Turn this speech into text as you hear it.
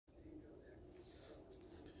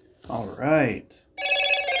All right,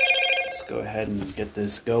 let's go ahead and get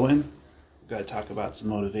this going. We've got to talk about some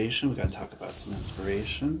motivation. We've got to talk about some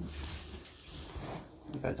inspiration.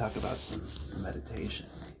 We've got to talk about some meditation.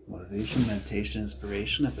 Motivation, meditation,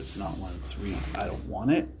 inspiration. If it's not one of the three, I don't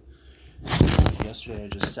want it. Yesterday I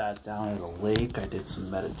just sat down at a lake. I did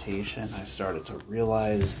some meditation. I started to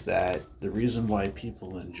realize that the reason why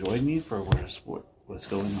people enjoy me for what's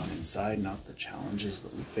going on inside, not the challenges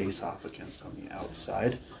that we face off against on the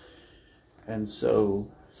outside. And so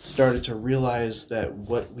started to realize that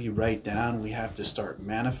what we write down, we have to start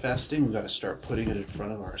manifesting. We've got to start putting it in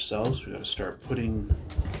front of ourselves. We've got to start putting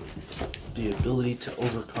the ability to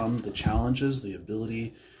overcome the challenges, the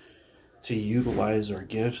ability to utilize our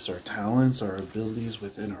gifts, our talents, our abilities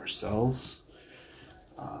within ourselves.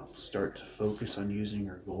 Start to focus on using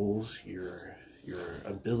your goals, your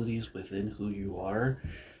abilities within who you are.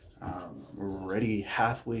 We're already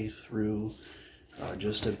halfway through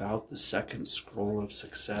just about the second scroll of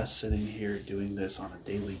success, sitting here doing this on a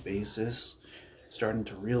daily basis, starting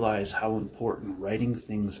to realize how important writing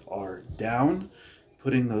things are down,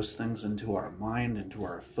 putting those things into our mind, into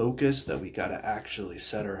our focus, that we got to actually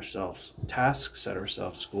set ourselves tasks, set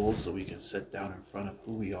ourselves goals so we can sit down in front of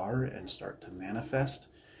who we are and start to manifest.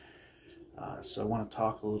 So I want to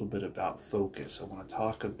talk a little bit about focus. I want to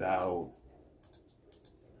talk about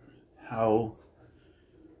how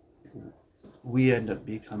we end up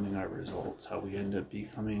becoming our results, how we end up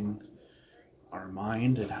becoming our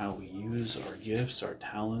mind, and how we use our gifts, our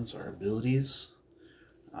talents, our abilities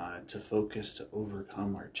to focus, to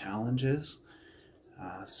overcome our challenges.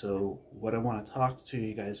 So what I want to talk to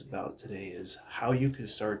you guys about today is how you can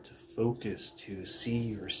start to focus to see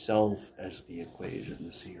yourself as the equation,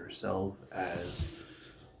 to see yourself as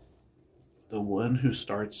the one who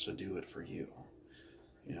starts to do it for you.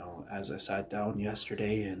 You know, as I sat down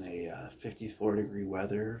yesterday in a 54-degree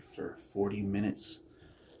weather for 40 minutes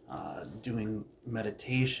doing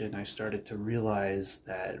meditation, I started to realize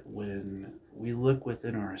that when we look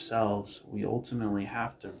within ourselves, we ultimately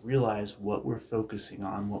have to realize what we're focusing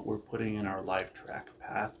on, what we're putting in our life track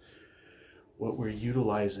path, what we're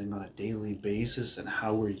utilizing on a daily basis, and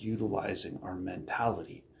how we're utilizing our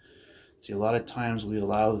mentality. See, a lot of times we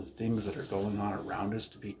allow the things that are going on around us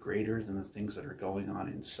to be greater than the things that are going on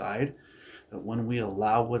inside. But when we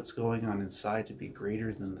allow what's going on inside to be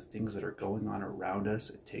greater than the things that are going on around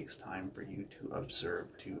us, it takes time for you to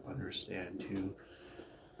observe, to understand, to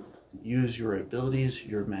use your abilities,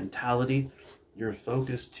 your mentality, your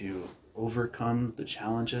focus to overcome the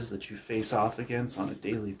challenges that you face off against on a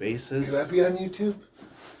daily basis. Can that be on YouTube?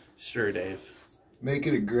 Sure, Dave. Make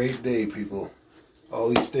it a great day, people.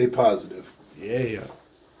 Always stay positive. Yeah.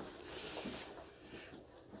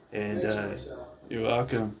 And you're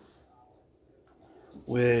welcome.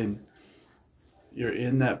 When you're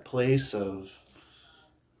in that place of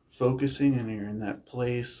focusing and you're in that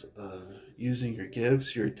place of using your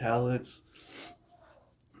gifts, your talents,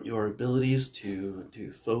 your abilities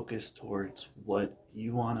to focus towards what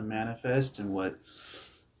you want to manifest and what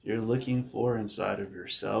you're looking for inside of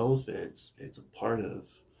yourself, it's a part of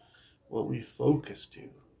what we focus to.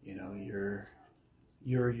 You know, you're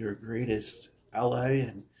your greatest ally,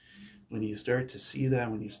 and when you start to see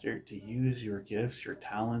that, when you start to use your gifts, your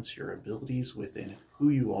talents, your abilities within who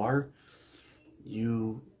you are,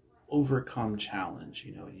 you overcome challenge.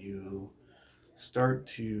 You know, you start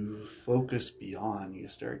to focus beyond, you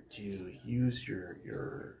start to use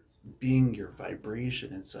your being, your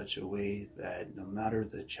vibration in such a way that no matter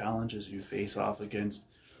the challenges you face off against,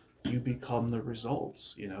 you become the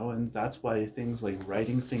results, you know. And that's why things like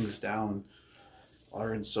writing things down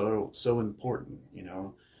are so important. You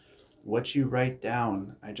know, what you write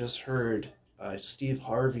down. I just heard Steve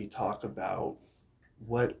Harvey talk about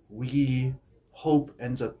what we hope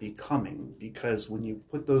ends up becoming, because when you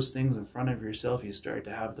put those things in front of yourself, you start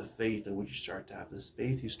to have the faith, and when you start to have this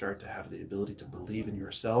faith, you start to have the ability to believe in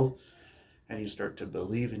yourself, and you start to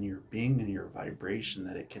believe in your being and your vibration,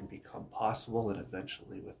 that it can become possible, and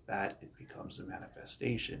eventually with that it becomes a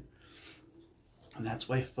manifestation. And that's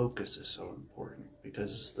why focus is so important,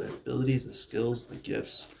 because it's the abilities, the skills, the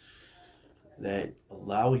gifts that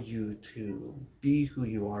allow you to be who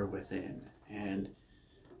you are within. And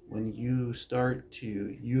when you start to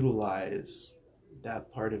utilize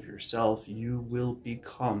that part of yourself, you will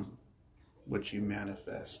become what you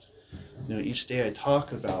manifest. You know, each day I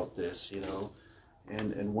talk about this, you know,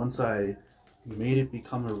 and once I made it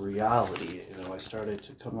become a reality, you know, I started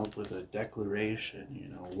to come up with a declaration. You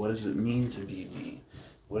know, what does it mean to be me?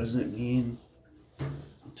 What does it mean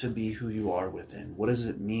to be who you are within? What does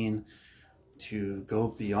it mean to go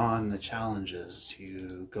beyond the challenges,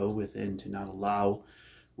 to go within, to not allow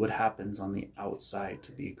what happens on the outside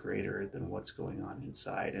to be greater than what's going on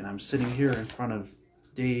inside. And I'm sitting here in front of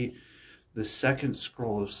the second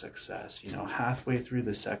scroll of success, halfway through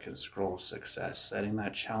the second scroll of success, setting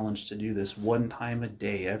that challenge to do this one time a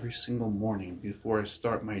day, every single morning before I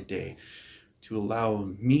start my day, to allow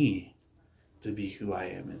me to be who I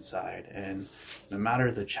am inside. And no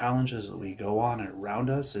matter the challenges that we go on around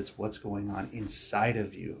us, it's what's going on inside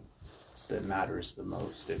of you that matters the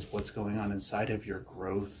most. It's what's going on inside of your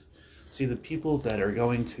growth. See, the people that are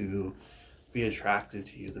going to be attracted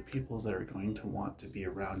to you, the people that are going to want to be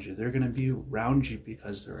around you, they're going to be around you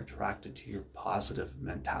because they're attracted to your positive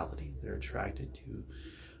mentality. They're attracted to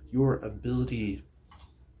your ability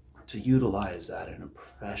to utilize that in a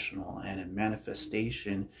professional and in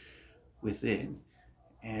manifestation within.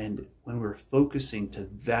 And when we're focusing to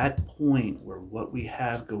that point where what we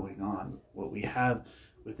have going on, what we have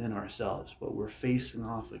within ourselves, what we're facing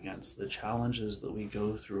off against, the challenges that we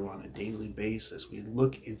go through on a daily basis, we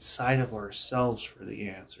look inside of ourselves for the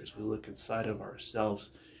answers. We look inside of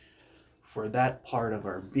ourselves for that part of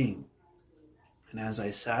our being. And as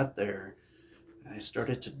I sat there and I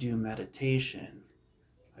started to do meditation,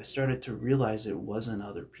 I started to realize it wasn't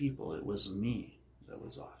other people, it was me that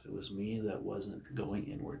was off. It was me that wasn't going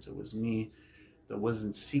inwards. It was me that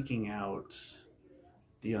wasn't seeking out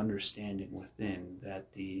the understanding within,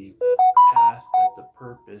 that the path, that the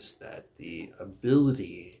purpose, that the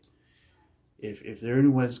ability, if there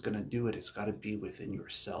anyone's going to do it, it's got to be within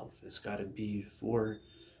yourself. It's got to be for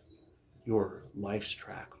your life's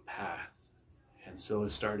track path. And so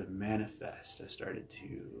it started to manifest. I started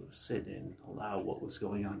to sit and allow what was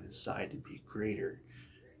going on inside to be greater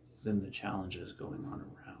than the challenges going on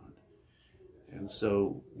around. And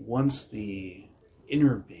so once the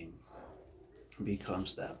inner being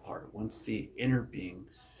becomes that part, once the inner being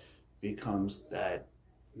becomes that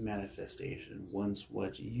manifestation, once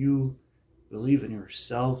what you believe in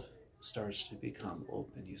yourself starts to become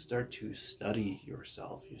open, you start to study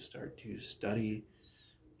yourself, you start to study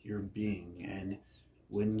your being. And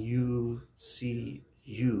when you see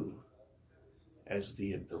you as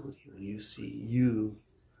the ability, when you see you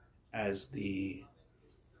as the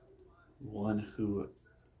one who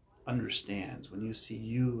understands, when you see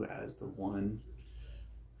you as the one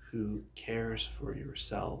who cares for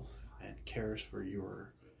yourself and cares for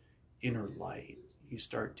your inner light, you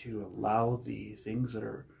start to allow the things that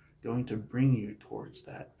are going to bring you towards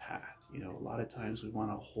that path. A lot of times we want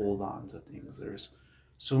to hold on to things. There's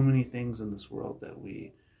so many things in this world that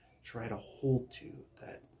we try to hold to,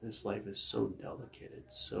 that this life is so delicate,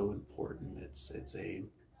 it's so important. It's a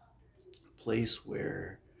place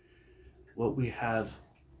where what we have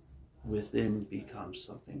within becomes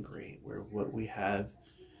something great, where what we have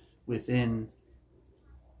within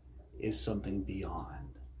is something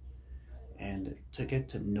beyond. And to get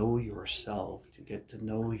to know yourself, to get to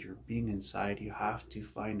know your being inside, you have to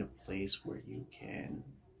find a place where you can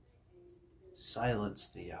silence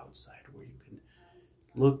the outside, where you can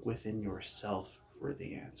look within yourself for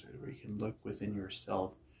the answers, where you can look within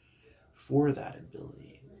yourself for that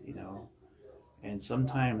ability, And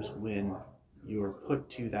sometimes when you're put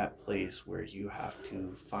to that place where you have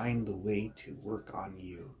to find the way to work on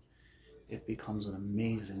you, it becomes an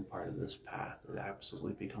amazing part of this path. It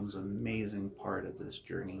absolutely becomes an amazing part of this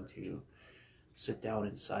journey to sit down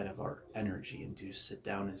inside of our energy and to sit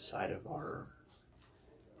down inside of our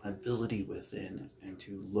ability within and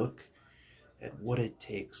to look at what it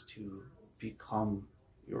takes to become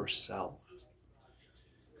yourself.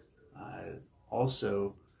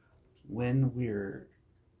 Also, when we're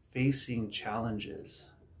facing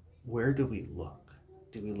challenges, where do we look?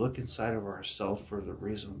 Do we look inside of ourselves for the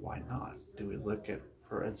reason why not? Do we look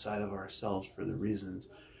inside of ourselves for the reasons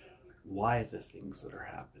why the things that are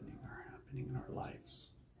happening in our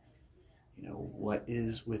lives? What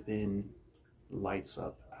is within lights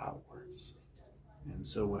up outwards. And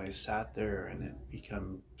so when I sat there and it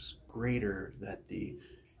becomes greater that the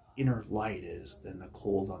inner light is than the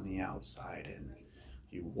cold on the outside, and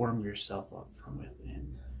you warm yourself up from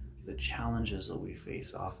within, the challenges that we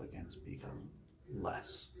face off against become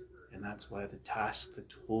less. And that's why the tasks, the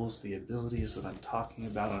tools, the abilities that I'm talking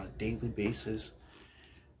about on a daily basis,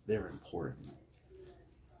 they're important.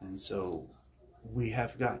 And so we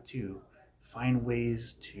have got to find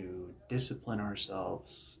ways to discipline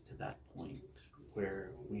ourselves to that point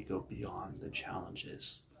where we go beyond the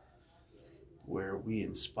challenges, where we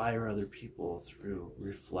inspire other people through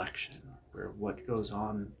reflection, where what goes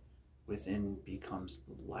on within becomes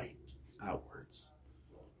the light outwards.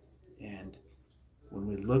 And when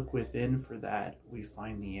we look within for that, we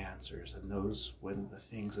find the answers, and those, when the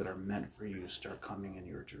things that are meant for you start coming in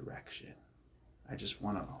your direction. I just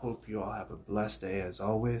want to hope you all have a blessed day as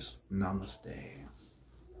always. Namaste.